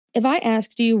If I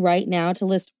asked you right now to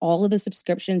list all of the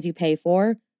subscriptions you pay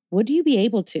for, would you be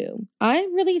able to? I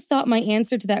really thought my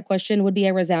answer to that question would be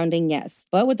a resounding yes.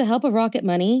 But with the help of Rocket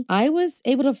Money, I was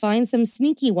able to find some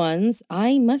sneaky ones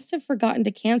I must have forgotten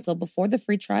to cancel before the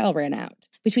free trial ran out.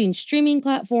 Between streaming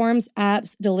platforms,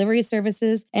 apps, delivery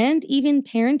services, and even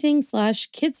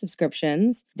parenting/kid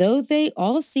subscriptions, though they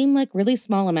all seem like really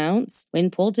small amounts, when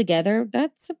pulled together,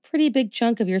 that's a pretty big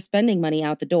chunk of your spending money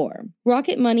out the door.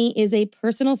 Rocket Money is a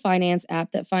personal finance app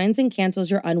that finds and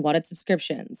cancels your unwanted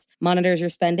subscriptions, monitors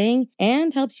your spending,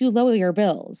 and helps you lower your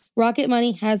bills. Rocket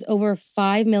Money has over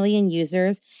 5 million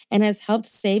users and has helped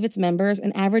save its members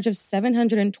an average of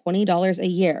 $720 a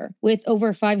year, with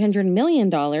over $500 million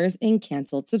in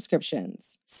canceled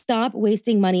subscriptions. Stop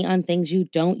wasting money on things you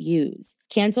don't use.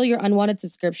 Cancel your unwanted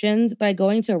subscriptions by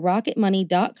going to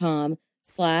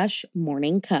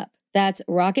rocketmoney.com/morningcup. That's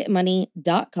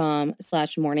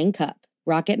rocketmoney.com/morningcup.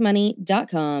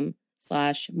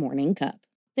 rocketmoney.com/morningcup.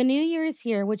 The new year is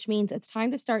here, which means it's time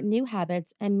to start new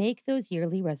habits and make those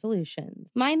yearly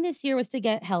resolutions. Mine this year was to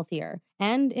get healthier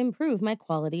and improve my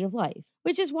quality of life,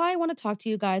 which is why I want to talk to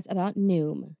you guys about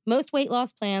Noom. Most weight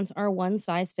loss plans are one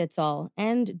size fits all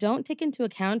and don't take into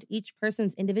account each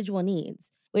person's individual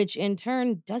needs, which in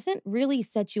turn doesn't really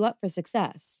set you up for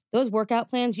success. Those workout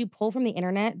plans you pull from the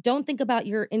internet don't think about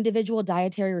your individual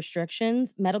dietary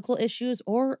restrictions, medical issues,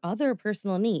 or other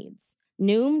personal needs.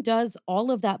 Noom does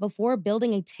all of that before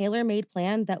building a tailor-made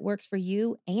plan that works for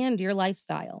you and your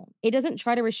lifestyle. It doesn't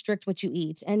try to restrict what you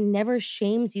eat and never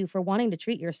shames you for wanting to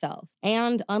treat yourself.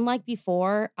 And unlike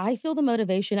before, I feel the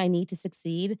motivation I need to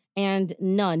succeed and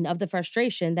none of the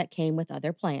frustration that came with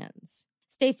other plans.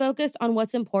 Stay focused on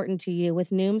what's important to you with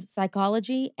Noom's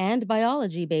psychology and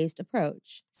biology-based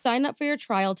approach. Sign up for your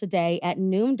trial today at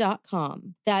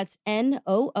Noom.com. That's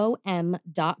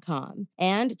Noom.com.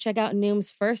 And check out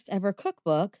Noom's first ever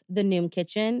cookbook, The Noom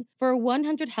Kitchen, for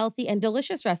 100 healthy and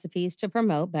delicious recipes to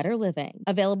promote better living.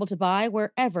 Available to buy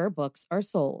wherever books are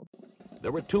sold.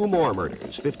 There were two more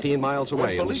murders 15 miles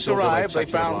away. When police arrived,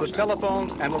 they found the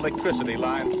telephones and electricity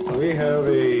lines. We have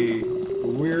a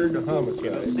weird homicide.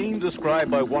 A scene described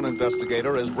by one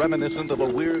investigator as reminiscent of a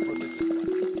weird...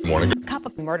 Morning. Cup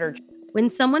of murder. When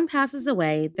someone passes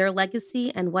away, their legacy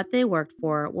and what they worked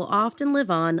for will often live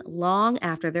on long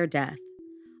after their death.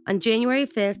 On January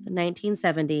 5th,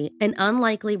 1970, an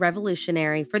unlikely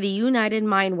revolutionary for the United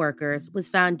Mine Workers was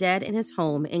found dead in his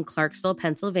home in Clarksville,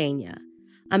 Pennsylvania.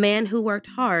 A man who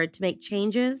worked hard to make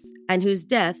changes and whose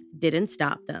death didn't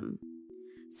stop them.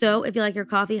 So, if you like your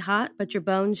coffee hot but your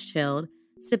bones chilled,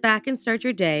 sit back and start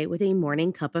your day with a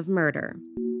morning cup of murder.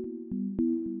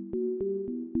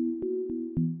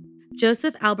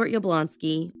 Joseph Albert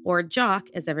Jablonski, or Jock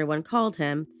as everyone called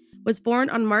him, was born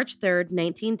on March 3,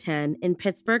 1910 in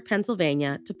Pittsburgh,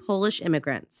 Pennsylvania to Polish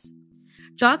immigrants.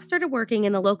 Jock started working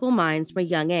in the local mines from a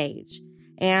young age,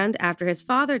 and after his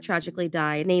father tragically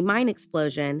died in a mine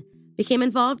explosion, became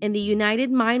involved in the United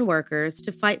Mine Workers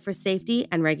to fight for safety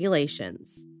and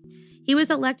regulations. He was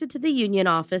elected to the union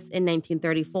office in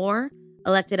 1934,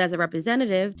 elected as a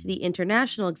representative to the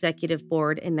International Executive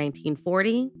Board in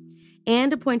 1940,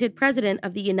 and appointed president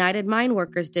of the United Mine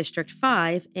Workers District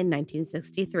 5 in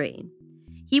 1963.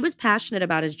 He was passionate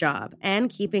about his job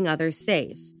and keeping others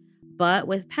safe, but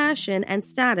with passion and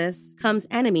status comes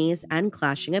enemies and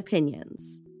clashing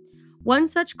opinions. One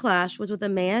such clash was with a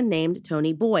man named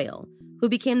Tony Boyle, who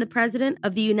became the president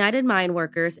of the United Mine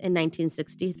Workers in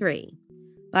 1963.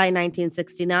 By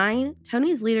 1969,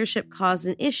 Tony's leadership caused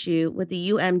an issue with the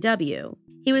UMW.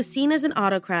 He was seen as an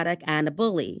autocratic and a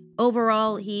bully.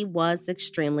 Overall, he was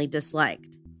extremely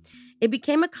disliked. It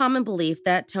became a common belief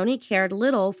that Tony cared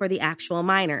little for the actual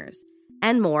miners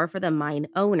and more for the mine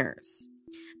owners.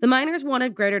 The miners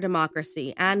wanted greater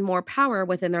democracy and more power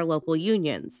within their local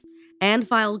unions, and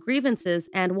filed grievances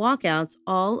and walkouts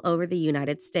all over the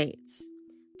United States.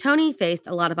 Tony faced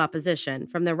a lot of opposition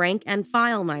from the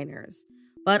rank-and-file miners,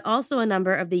 but also a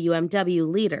number of the UMW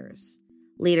leaders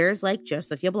like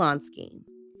Joseph Jablonski.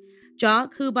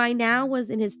 Jock, who by now was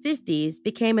in his 50s,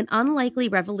 became an unlikely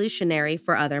revolutionary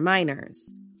for other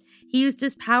miners. He used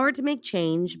his power to make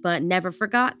change, but never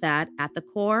forgot that, at the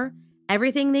core,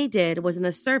 everything they did was in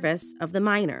the service of the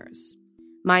miners.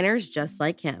 Miners just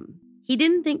like him. He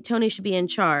didn't think Tony should be in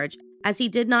charge, as he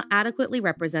did not adequately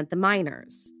represent the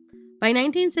miners. By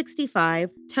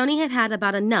 1965, Tony had had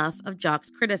about enough of Jock's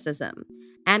criticism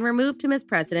and removed him as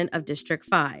president of District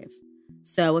 5.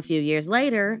 So a few years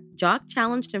later, Jock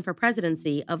challenged him for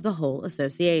presidency of the whole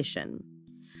association.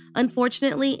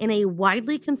 Unfortunately, in a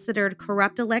widely considered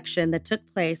corrupt election that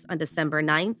took place on December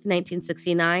 9,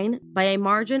 1969, by a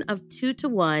margin of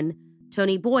 2-1,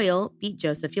 Tony Boyle beat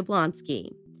Joseph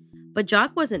Yablonsky. But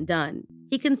Jock wasn't done.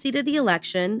 He conceded the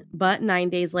election, but 9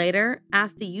 days later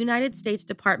asked the United States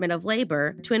Department of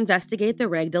Labor to investigate the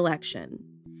rigged election.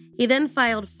 He then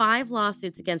filed 5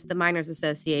 lawsuits against the Miners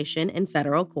Association in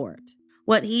federal court.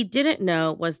 What he didn't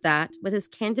know was that, with his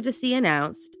candidacy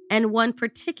announced and one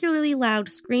particularly loud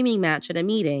screaming match at a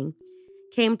meeting,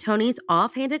 came Tony's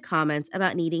offhanded comments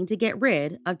about needing to get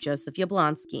rid of Joseph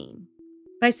Yablonsky.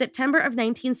 By September of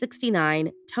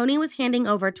 1969, Tony was handing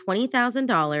over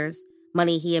 $20,000,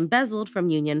 money he embezzled from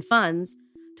union funds,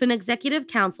 to an executive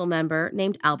council member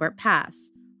named Albert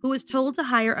Pass, who was told to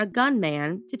hire a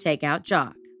gunman to take out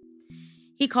Jock.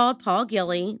 He called Paul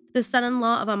Gilley, the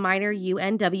son-in-law of a minor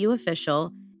UNW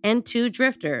official, and 2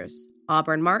 drifters,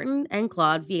 Auburn Martin and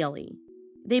Claude Vieley.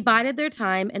 They bided their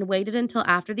time and waited until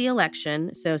after the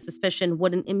election so suspicion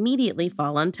wouldn't immediately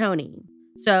fall on Tony.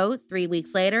 So, 3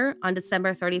 weeks later, on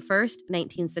December 31st,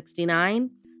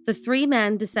 1969, the 3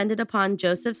 men descended upon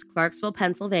Joseph's Clarksville,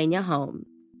 Pennsylvania home.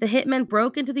 The hitmen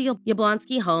broke into the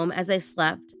Yablonsky home as they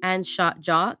slept and shot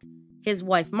Jock, his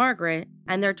wife Margaret,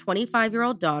 and their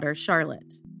 25-year-old daughter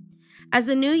Charlotte. As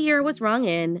the new year was rung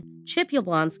in, Chip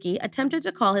Yablonsky attempted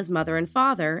to call his mother and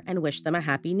father and wish them a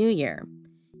happy new year.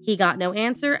 He got no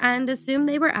answer and assumed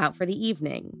they were out for the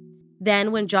evening.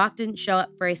 Then, when Jock didn't show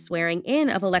up for a swearing-in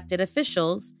of elected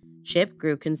officials, Chip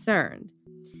grew concerned.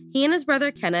 He and his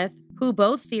brother Kenneth, who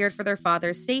both feared for their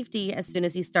father's safety as soon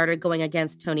as he started going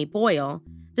against Tony Boyle,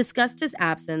 discussed his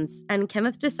absence, and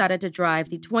Kenneth decided to drive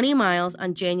the 20 miles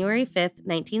on January 5th,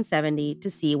 1970 to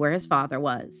see where his father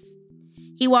was.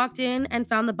 He walked in and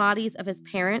found the bodies of his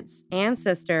parents and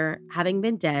sister having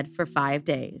been dead for 5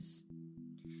 days.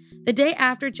 The day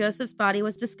after Joseph's body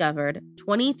was discovered,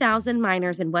 20,000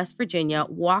 miners in West Virginia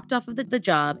walked off of the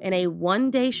job in a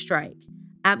one-day strike,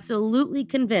 absolutely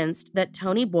convinced that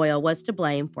Tony Boyle was to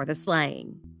blame for the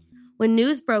slaying. When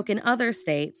news broke in other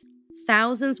states,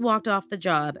 thousands walked off the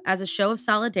job as a show of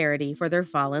solidarity for their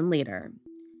fallen leader.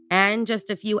 And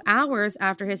just a few hours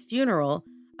after his funeral,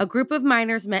 a group of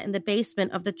miners met in the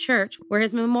basement of the church where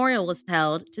his memorial was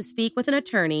held to speak with an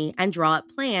attorney and draw up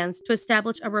plans to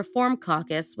establish a reform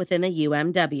caucus within the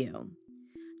UMW.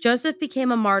 Joseph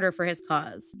became a martyr for his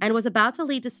cause and was about to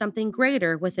lead to something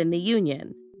greater within the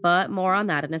union, but more on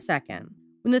that in a second.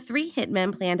 When the 3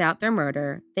 hitmen planned out their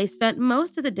murder, they spent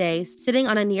most of the day sitting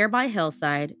on a nearby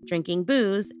hillside, drinking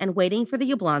booze and waiting for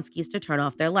the Yablonskys to turn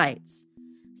off their lights.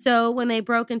 So when they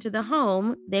broke into the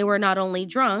home, they were not only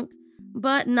drunk,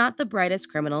 but not the brightest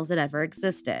criminals that ever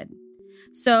existed.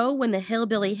 So when the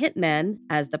Hillbilly Hitmen,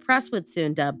 as the press would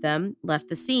soon dub them, left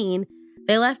the scene,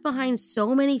 they left behind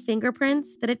so many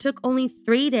fingerprints that it took only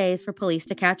 3 days for police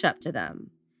to catch up to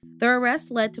them. Their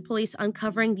arrest led to police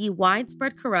uncovering the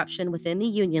widespread corruption within the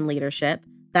union leadership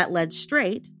that led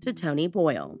straight to Tony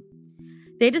Boyle.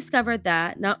 They discovered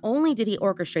that not only did he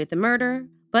orchestrate the murder,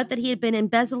 but that he had been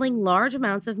embezzling large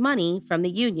amounts of money from the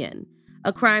union,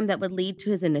 a crime that would lead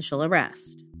to his initial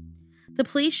arrest. The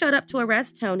police showed up to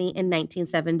arrest Tony in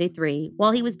 1973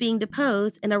 while he was being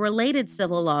deposed in a related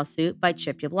civil lawsuit by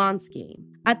Chip Yablonsky.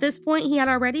 At this point, he had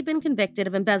already been convicted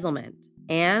of embezzlement,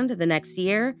 and the next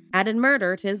year added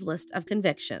murder to his list of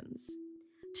convictions.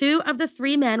 2 of the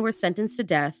 3 men were sentenced to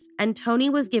death, and Tony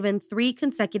was given 3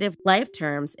 consecutive life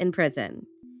terms in prison.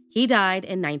 He died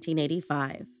in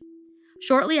 1985.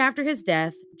 Shortly after his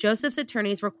death, Joseph's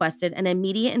attorneys requested an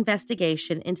immediate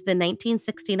investigation into the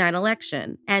 1969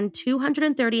 election, and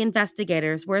 230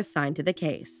 investigators were assigned to the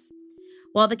case.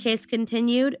 While the case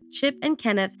continued, Chip and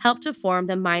Kenneth helped to form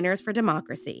the Miners for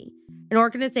Democracy, an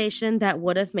organization that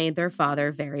would have made their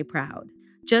father very proud.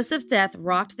 Joseph's death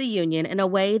rocked the union in a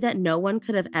way that no one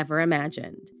could have ever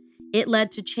imagined. It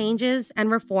led to changes and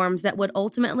reforms that would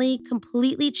ultimately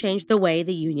completely change the way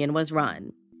the union was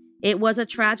run. It was a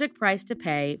tragic price to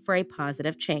pay for a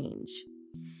positive change.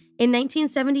 In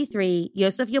 1973,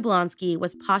 Joseph Yablonsky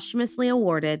was posthumously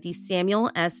awarded the Samuel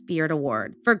S. Beard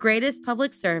Award for greatest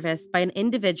public service by an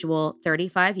individual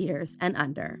 35 years and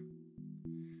under.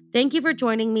 Thank you for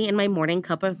joining me in my morning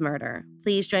cup of murder.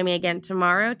 Please join me again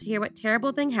tomorrow to hear what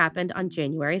terrible thing happened on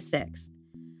January 6th.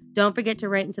 Don't forget to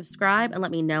rate and subscribe and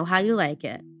let me know how you like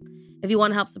it. If you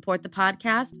want to help support the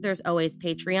podcast, there's always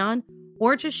Patreon,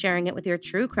 or just sharing it with your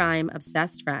true crime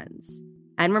obsessed friends.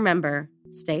 And remember,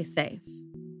 stay safe.